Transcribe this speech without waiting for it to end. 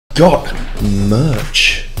got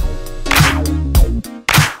merch.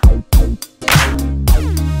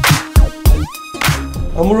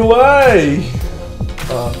 And we're away!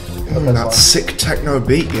 That sick techno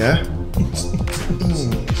beat, yeah?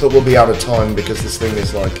 But we'll be out of time because this thing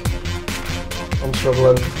is like... I'm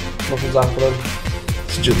struggling. Nothing's happening.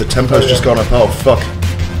 The tempo's just gone up. Oh, fuck.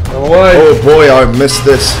 I'm away! Oh boy, I missed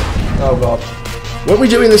this. Oh god. Weren't we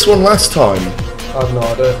doing this one last time? I have no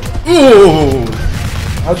idea. Ooh!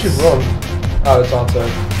 How'd you run? Oh, it's R2.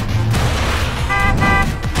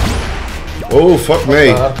 Oh, fuck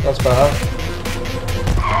me. That's better.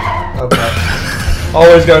 Okay.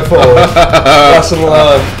 Always go forward. Lesson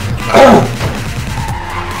learned.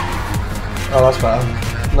 Oh, that's better.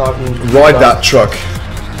 No, I can Ride that truck.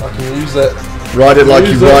 I can use it. Ride it like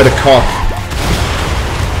you ride a cop.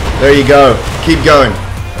 There you go. Keep going.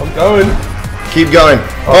 I'm going. Keep going.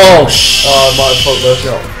 Oh, shh. Oh, I might have fucked this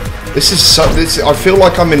up. This is so. I feel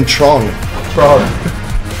like I'm in Tron. Tron.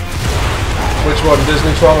 Which one?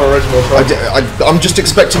 Disney Tron or original Tron? I'm just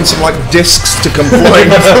expecting some like discs to come flying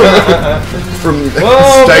from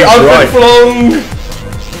stage right. Flung.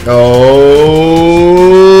 Oh,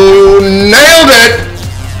 nailed it!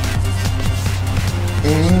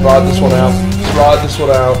 Ride this one out. Ride this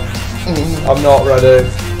one out. I'm not ready.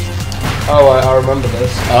 Oh wait, I remember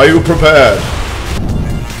this. Are you prepared?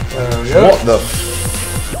 There we go. What the?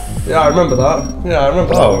 Yeah, I remember that. Yeah, I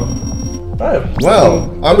remember that one. Oh,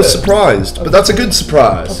 well, I was surprised, but that's a good I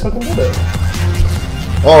surprise. fucking did it.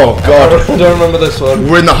 Oh god. I don't remember this one.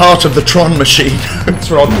 We're in the heart of the Tron machine.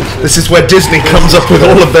 Tron. This is where Disney comes up with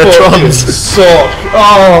all of their Trons. Suck.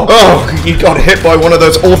 Oh. Oh, you got hit by one of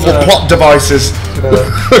those awful plot devices.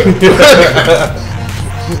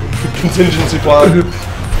 Contingency plan.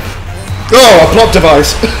 Oh, a plot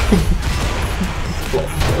device.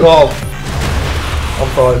 Oh. I'm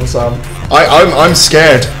frightened, Sam. I'm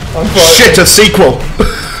scared. I'm frightened. Shit, a sequel.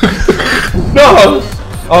 No.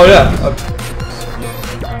 Oh yeah.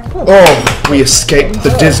 Oh, we escaped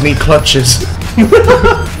the Disney clutches.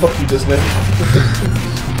 Fuck you, Disney.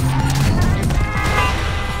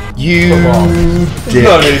 You dick.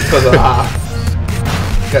 No need for that.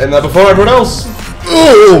 Get in there before everyone else.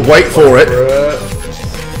 Oh, wait for it.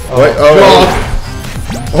 Wait, oh.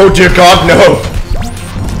 Oh dear God, no.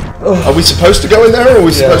 Are we supposed to go in there, or are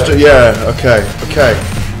we supposed to? Yeah. Okay. Okay.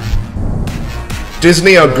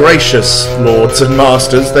 Disney are gracious, lords and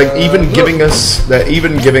masters. They're even giving us. They're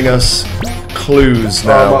even giving us clues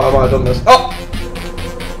now. I might have done this. Oh!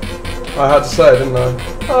 I had to say it, didn't I?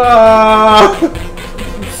 Ah!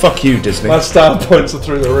 Fuck you, Disney. My star points are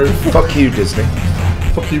through the roof. Fuck you, Disney.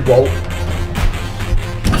 Fuck you, Walt.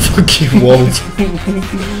 Fuck you, Walt.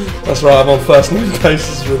 That's right, I'm on first name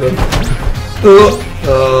basis with him.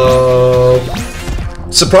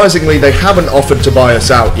 Surprisingly, they haven't offered to buy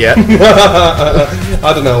us out yet.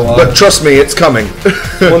 I don't know why. But trust me, it's coming.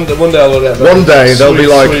 One day I'll get that. One day they'll be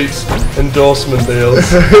like sweet endorsement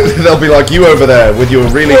deals. They'll be like you over there with your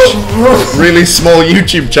really small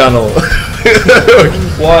YouTube channel.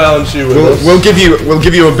 Why aren't you with us? We'll give you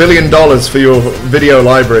 $1 billion for your video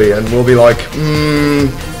library, and we'll be like,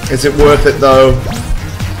 is it worth it though?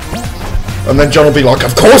 And then John will be like,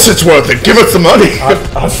 of course it's worth it. Give us the money.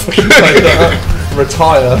 I fucking like that.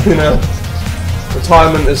 Retire, you know.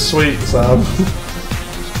 Retirement is sweet, Sam.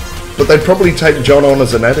 But they'd probably take John on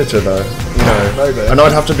as an editor, though. You know. Maybe. And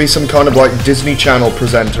I'd have to be some kind of like Disney Channel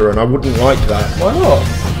presenter, and I wouldn't like that. Why not?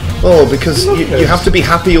 Well, because you have to be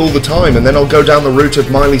happy all the time, and then I'll go down the route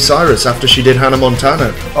of Miley Cyrus after she did Hannah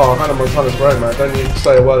Montana. Oh, Hannah Montana's great, man. Don't you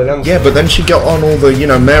say a word against Yeah, but then she got on all the,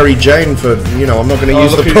 Mary Jane for, I'm not going to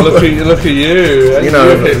use look the at, look at you. You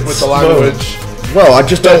know, hit with the language. Well, I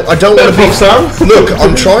just don't. I don't want to be. Look,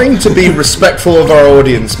 I'm trying to be respectful of our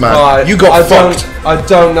audience, man. Right, you got fucked. I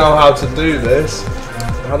don't know how to do this.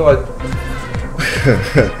 How do I?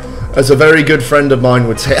 As a very good friend of mine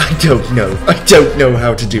would say, I don't know. I don't know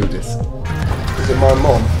how to do this. Is it my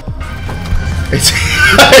mom? Is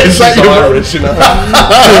She's that your Irish, you know?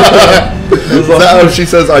 Is that how she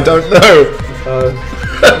says, I don't know?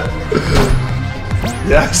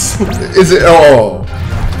 Yes. Is it? Oh.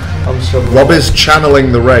 I'm struggling. Rob is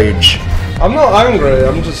channeling the rage. I'm not angry.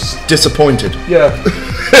 I'm just disappointed. Yeah.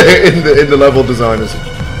 in the level designers.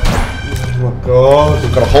 Oh my god.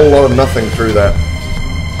 We've got a whole lot of nothing through there.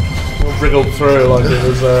 Wriggled through like it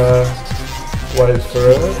was waved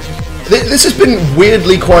through it. This has been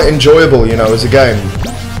weirdly quite enjoyable, as a game.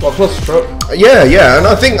 What, Clustertruck? Yeah, and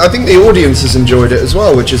I think the audience has enjoyed it as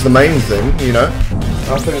well, which is the main thing, I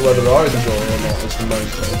think whether I enjoy it or not is the main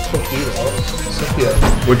thing. Fuck you lot. Sick of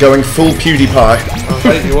you. We're going full PewDiePie. I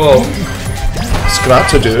hate you all.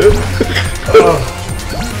 Scratch dude.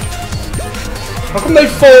 How come they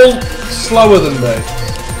fall slower than me?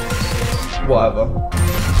 Whatever.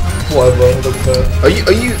 Whatever, I don't care. Are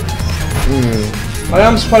you... I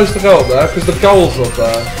am supposed to go up there, because the goal's up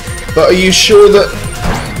there. But are you sure that...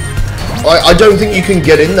 I don't think you can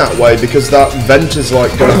get in that way, because that vent is,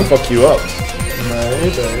 like, gonna fuck you up.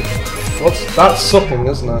 Maybe. That's sucking,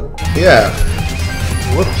 isn't it? Yeah.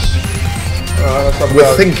 Whoops. Alright, let's have a We're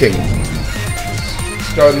go. thinking.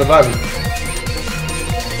 Let's go in the vent.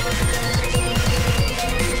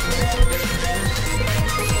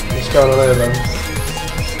 What's going on here then?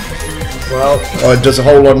 Well... Oh, it does a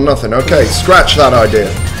whole lot of nothing. Okay, scratch that idea.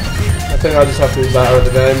 I think I just have to be better at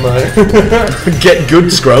the game, mate. Get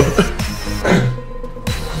good, scrub.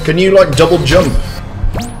 Can you, like, double jump?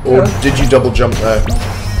 Or did you double jump there?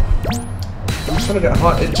 I'm just trying to get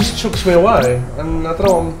high. It just chucks me away, and I don't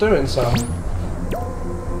know what I'm doing, so...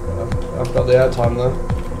 I've got the airtime there.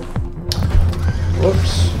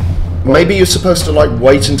 Whoops. Maybe you're supposed to, like,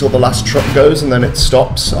 wait until the last truck goes and then it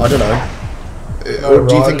stops. I don't know. Or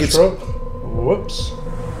do you think it's... Truck. Whoops.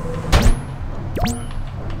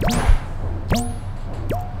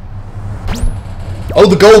 Oh,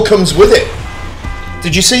 the goal comes with it!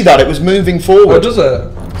 Did you see that? It was moving forward. Oh, does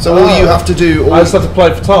it? So all you have to do... I just have to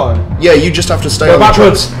play for time. Yeah, you just have to stay Go on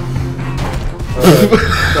backwards! the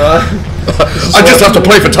truck. I just have to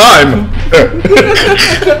play for time!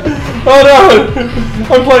 Oh no!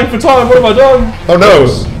 I'm playing for time, what have I done? Oh no!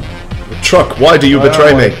 Truck, why do you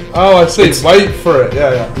betray me? Oh, I see. Wait for it.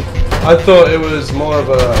 Yeah, yeah. I thought it was more of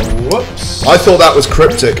a whoops. I thought that was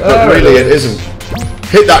cryptic, but There really it it isn't.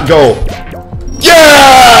 Hit that goal.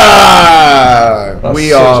 Yeah! That's We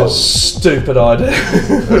such are... a stupid idea.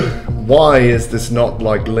 Why is this not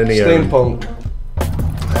like linear? Steampunk.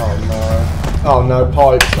 Oh no. Oh no,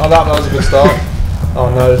 pipes. Oh, that was a good start. Oh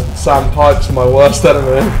no, sand pipes are my worst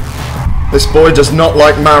enemy. This boy does not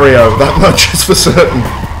like Mario, that much is for certain.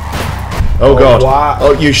 Oh god. Wow.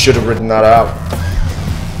 Oh, you should have written that out.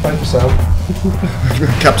 Thank you, Sam.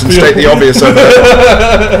 Captain State the obvious over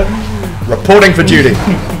there. Reporting for duty.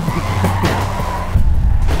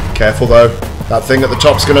 Careful though. That thing at the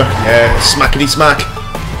top's gonna... Yeah, smackety smack.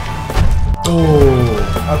 Oh.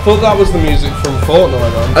 I thought that was the music from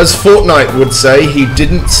Fortnite then. As Fortnite would say, he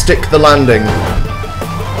didn't stick the landing.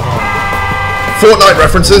 Fortnite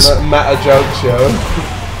references. Meta jokes, yo.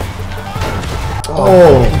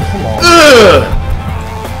 Oh. Come on. Ugh.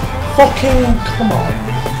 Fucking come on.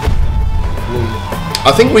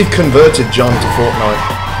 I think we've converted John to Fortnite.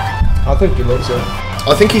 I think he loves it.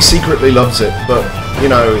 I think he secretly loves it, but, you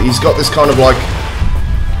know, he's got this kind of like...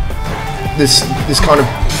 This kind of...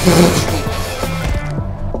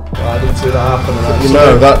 I didn't see that happen. You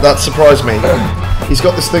know, that surprised me. He's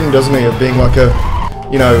got this thing, doesn't he, of being like a...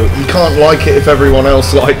 You know, you can't like it if everyone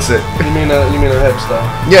else likes it. You mean a hipster?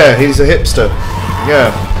 Yeah, he's a hipster.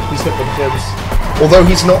 Yeah. He's hip with the kids. Although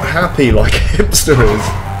he's not happy like a hipster is.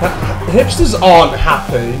 Hipsters aren't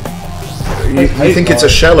happy. You think it's a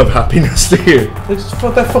shell of happiness, do you?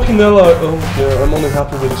 They're fucking there like, oh yeah, I'm only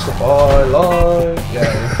happy with the stuff I like.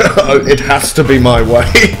 Yeah. It has to be my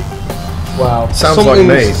way. Wow. Sounds like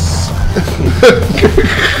me.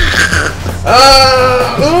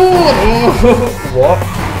 What?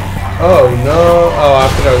 Oh no. Oh, I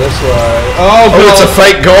have to go this way. Oh god. Oh, it's a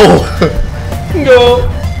fake goal. Go.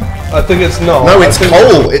 I think it's not. No, it's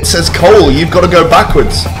coal. It says coal. You've got to go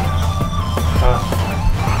backwards.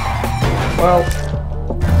 Well.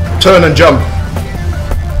 Turn and jump.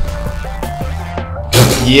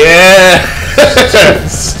 Yeah.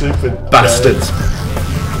 Stupid Bastards.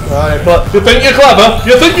 Right, but you think you're clever?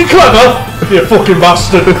 You think you're clever? You fucking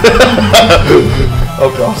bastard. Oh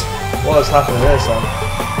god. What is happening here, Sam?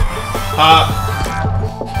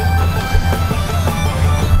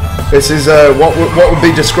 This is what would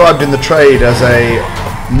be described in the trade as a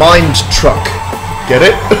mind truck. Get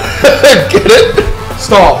it? Get it?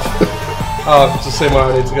 Stop. Oh, just see where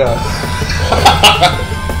I need to go.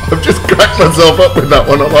 I've just cracked myself up with that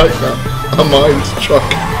one. I like that. A mind truck.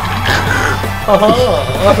 Oh,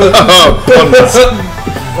 puns.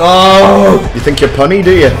 Oh. You think you're punny,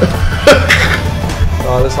 do you?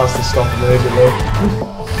 Oh, this has to stop immediately.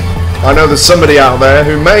 I know there's somebody out there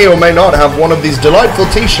who may or may not have one of these delightful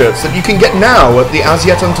t-shirts that you can get now at the as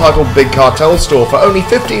yet untitled Big Cartel store for only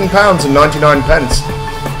 £15.99. £30.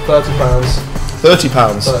 £30.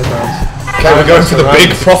 £30. Okay, we're going for the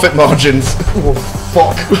big profit margins. Oh,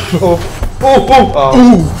 fuck. Oh, oh, oh,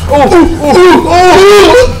 oh,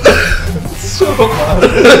 Shut up, man.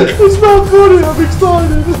 It's not funny, I'm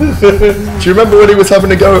excited. Do you remember when he was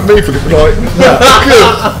having a go at me for like...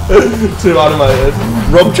 Too animated.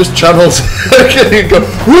 Rob just channels. Go,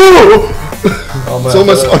 woo! Oh, man, It's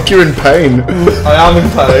almost like you're in pain. I am in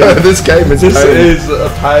pain. This game is This pain. is a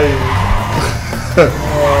pain.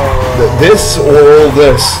 This or all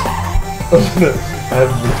this?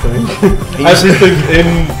 Everything. Everything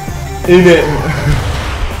in it.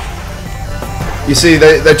 You see,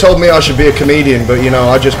 they told me I should be a comedian, but you know,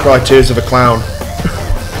 I just cry tears of a clown.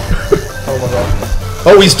 Oh my god.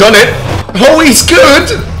 Oh, he's done it! Oh, he's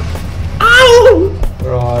good! Ow!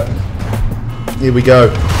 Right. Here we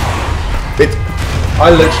go. I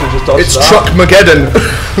literally just dodged It's that. Truckmageddon.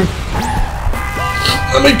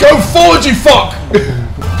 Let me go forward, you fuck!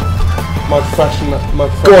 my professional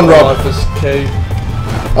Go on, Rob. life is key.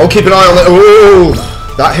 I'll keep an eye on it. Ooh,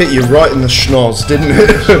 that hit you right in the schnoz, didn't it?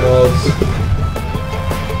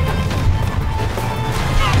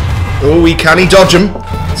 Oh, can he dodge him?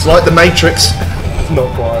 It's like the Matrix.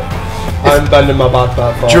 Not quite. I'm bending my back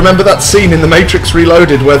that far. Do you remember that scene in the Matrix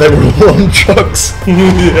Reloaded where they were all on trucks?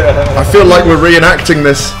 Yeah. I feel like we're reenacting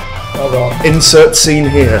this. Oh god. Insert scene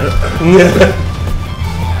here. Yeah.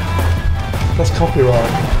 That's copyright.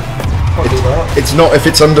 Can't do that. It's not if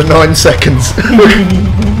it's under 9 seconds. I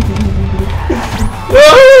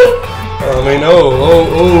mean,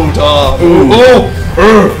 dark.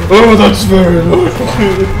 Oh, that's very low.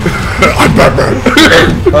 I'm Batman.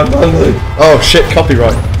 I'm manly. Oh shit,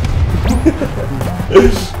 copyright.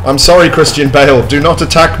 I'm sorry, Christian Bale. Do not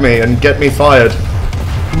attack me and get me fired.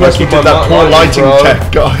 Like you did that poor lighting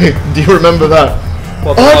tech guy. Do you remember that?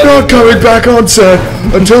 I'm not going back on set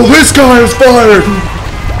until this guy is fired.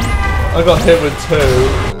 I got hit with 2.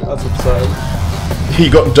 That's upsetting. He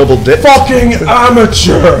got double dipped. Fucking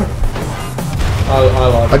amateur. I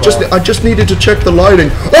like I just needed to check the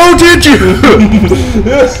lighting. Oh, did you?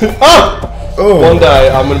 Ah! Oh. One day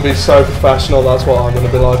I'm gonna be so professional. That's what I'm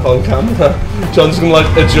gonna be like on camera. John's gonna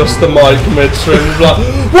like adjust the mic midstream and be like,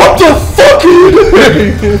 "What the fuck are you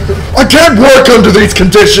doing?" I can't work under these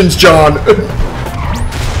conditions, John.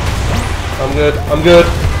 I'm good. I'm good.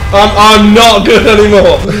 I'm not good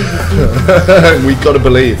anymore. We've got to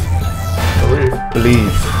believe.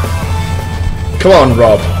 Believe. Come on,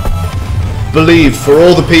 Rob. Believe for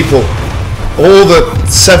all the people. All the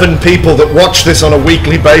 7 people that watch this on a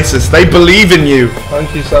weekly basis. They believe in you.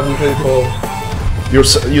 Thank you, 7 people.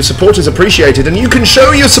 Your support is appreciated, and you can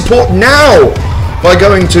show your support now by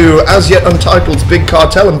going to As Yet Untitled's Big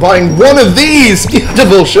Cartel and buying one of these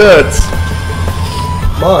beautiful shirts.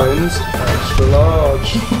 Mine's extra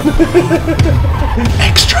large.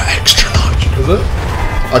 Extra large. Is it?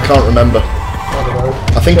 I can't remember. I don't know.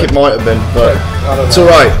 I think it might have been, but I don't it's know.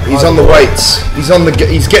 alright. He's on the weights.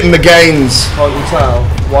 He's getting the gains. Can't you tell?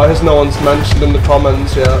 Why has no one's mentioned in the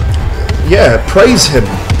comments yet? Yeah, praise him.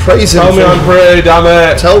 Praise him. Tell me I'm pretty, damn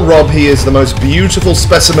it. Tell Rob he is the most beautiful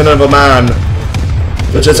specimen of a man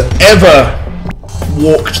that has ever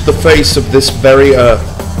walked the face of this very earth.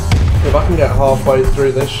 If I can get halfway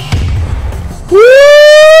through this.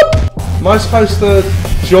 Whoop! Am I supposed to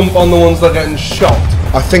jump on the ones that are getting shot?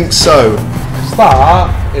 I think so. That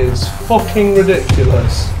is fucking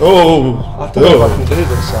ridiculous. Oh. I don't know if I can do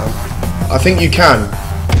this, Sam. I think you can.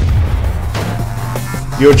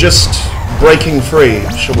 You're just breaking free,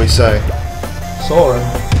 shall we say. Soaring.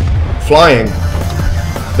 Flying.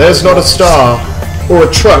 There's not a star or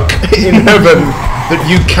a truck in heaven that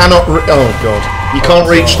you cannot oh god. You can't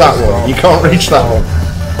reach that one. You can't reach that one.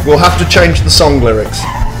 We'll have to change the song lyrics.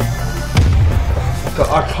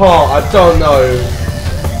 I can't, I don't know.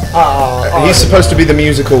 He's supposed to be the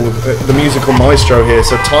musical maestro here,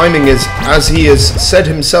 so timing is, as he has said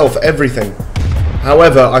himself, everything.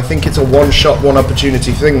 However, I think it's a one-shot,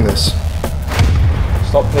 one-opportunity thing, this.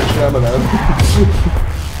 Stop pitching Eminem.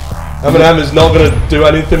 Eminem is not going to do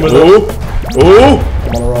anything with it. Ooh! Ooh!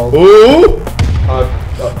 I'm on a roll. Ooh!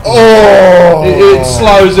 Oh! It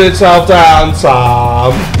slows itself down,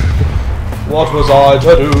 Sam. What was I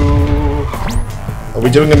to do? Are we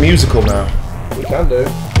doing a musical now? We can do.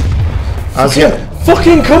 As yet...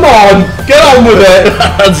 Fucking come on! Get on with it!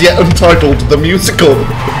 As Yet Untitled, the musical.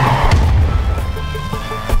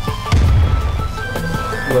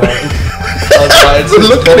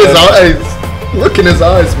 Look at his eyes. Look in his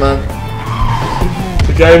eyes, man.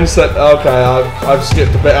 The game said, okay, I've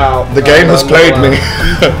skipped a bit out. The game has played me.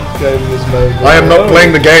 The game has made me. I am not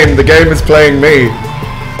playing the game is playing me.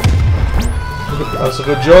 That's a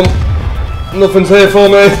good jump. Nothing's here for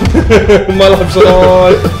me. My life's a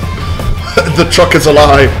lie. The truck is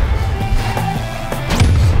alive.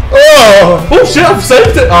 Oh! Oh shit, I've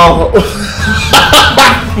saved it! Oh!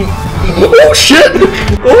 Oh shit!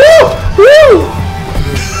 Oh! Woo!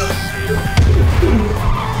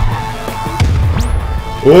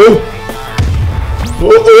 Oh!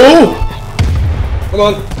 Oh! Oh! Come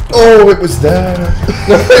on, Oh, it was there.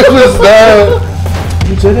 It was there.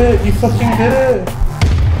 You did it. You fucking did it.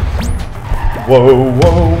 Whoa,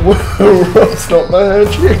 whoa, whoa. That's not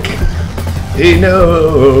magic. He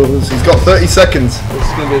knows. He's got 30 seconds. This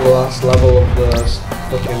is going to be the last level of the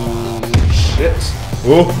fucking shit.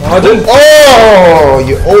 Oh, I didn't. Oh,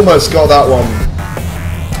 you almost got that one.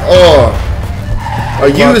 Oh. Are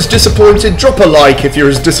you as disappointed? Drop a like if you're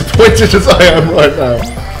as disappointed as I am right now.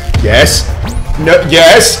 Yes. No.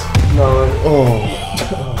 Yes. No. Oh.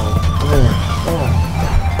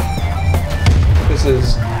 This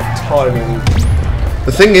is timing.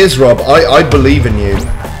 The thing is, Rob, I believe in you.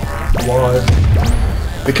 Why?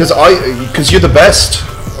 Because you're the best.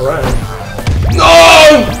 Alright.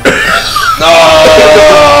 No! No!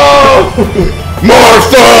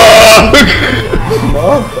 Martha!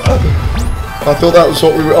 Martha? I thought that was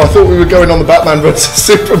what we were. I thought we were going on the Batman vs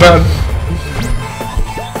Superman.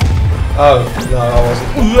 Oh no, I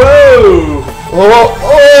wasn't. Whoa!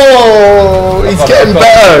 Oh! He's getting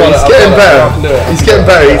better. He's getting better. He's getting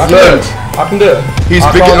better. He's learned. I can do it. He's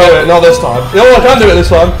I can't do it. Not this time. You know what? I can do it this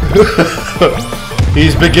time.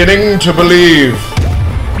 He's beginning to believe.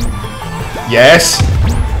 Yes.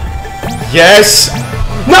 Yes.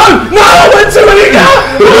 No! No! I went too many.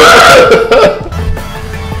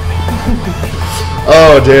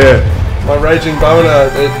 Oh dear. My raging boner.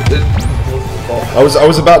 I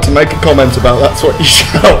was about to make a comment about that's what you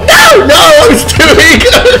shout. No! No! I was too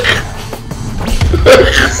eager!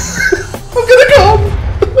 I'm gonna come!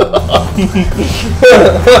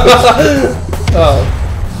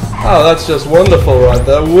 Oh, that's just wonderful right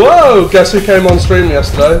there. Whoa! Guess who came on stream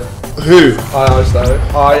yesterday? Who?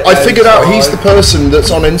 I figured out he's the person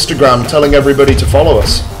that's on Instagram telling everybody to follow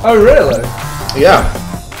us. Oh, really? Yeah.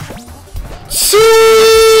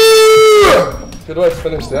 Good way to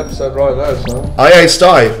finish the episode right there, son. I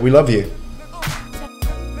Sty, we love you.